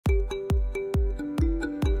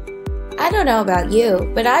I don't know about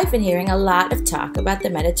you, but I've been hearing a lot of talk about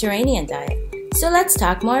the Mediterranean diet, so let's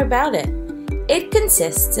talk more about it. It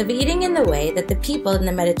consists of eating in the way that the people in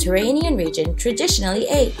the Mediterranean region traditionally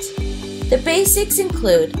ate. The basics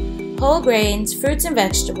include whole grains, fruits and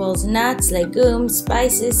vegetables, nuts, legumes,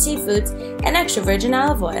 spices, seafoods, and extra virgin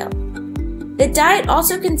olive oil. The diet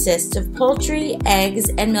also consists of poultry, eggs,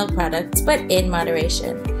 and milk products, but in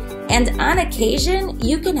moderation. And on occasion,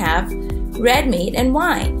 you can have red meat and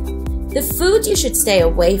wine. The foods you should stay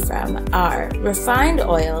away from are refined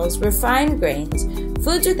oils, refined grains,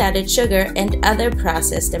 foods with added sugar, and other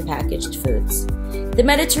processed and packaged foods. The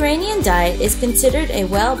Mediterranean diet is considered a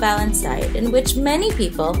well-balanced diet in which many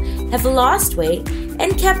people have lost weight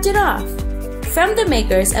and kept it off. From the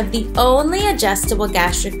makers of the only adjustable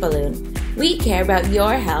gastric balloon, we care about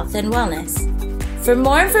your health and wellness. For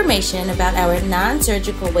more information about our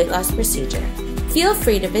non-surgical weight loss procedure, feel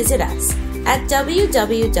free to visit us at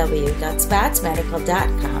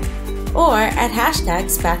www.spatsmedical.com or at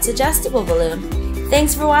 #SpatsAdjustableBalloon.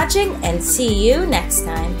 Thanks for watching and see you next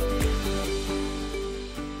time.